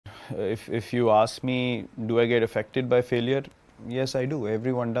if you ask me, do I get affected by failure? Yes, I do.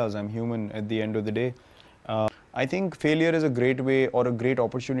 Everyone does. I'm human at the end of the day. I think failure is a great way or a great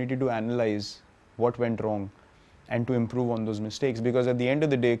opportunity to analyze what went wrong and to improve on those mistakes, because at the end of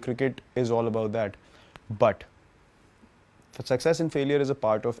the day, cricket is all about that. But success and failure is a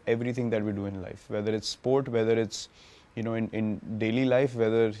part of everything that we do in life, whether it's sport, whether it's in daily life,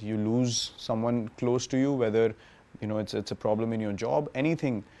 whether you lose someone close to you, whether it's a problem in your job,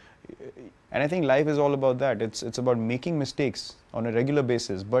 anything. And I think life is all about that. It's about making mistakes on a regular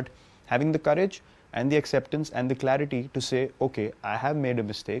basis, but having the courage and the acceptance and the clarity to say, okay, I have made a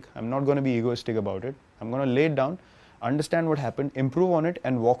mistake. I'm not going to be egoistic about it. I'm going to lay it down, understand what happened, improve on it,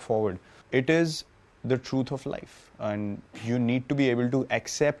 and walk forward. It is the truth of life, and you need to be able to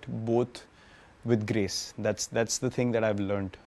accept both with grace. That's the thing that I've learned.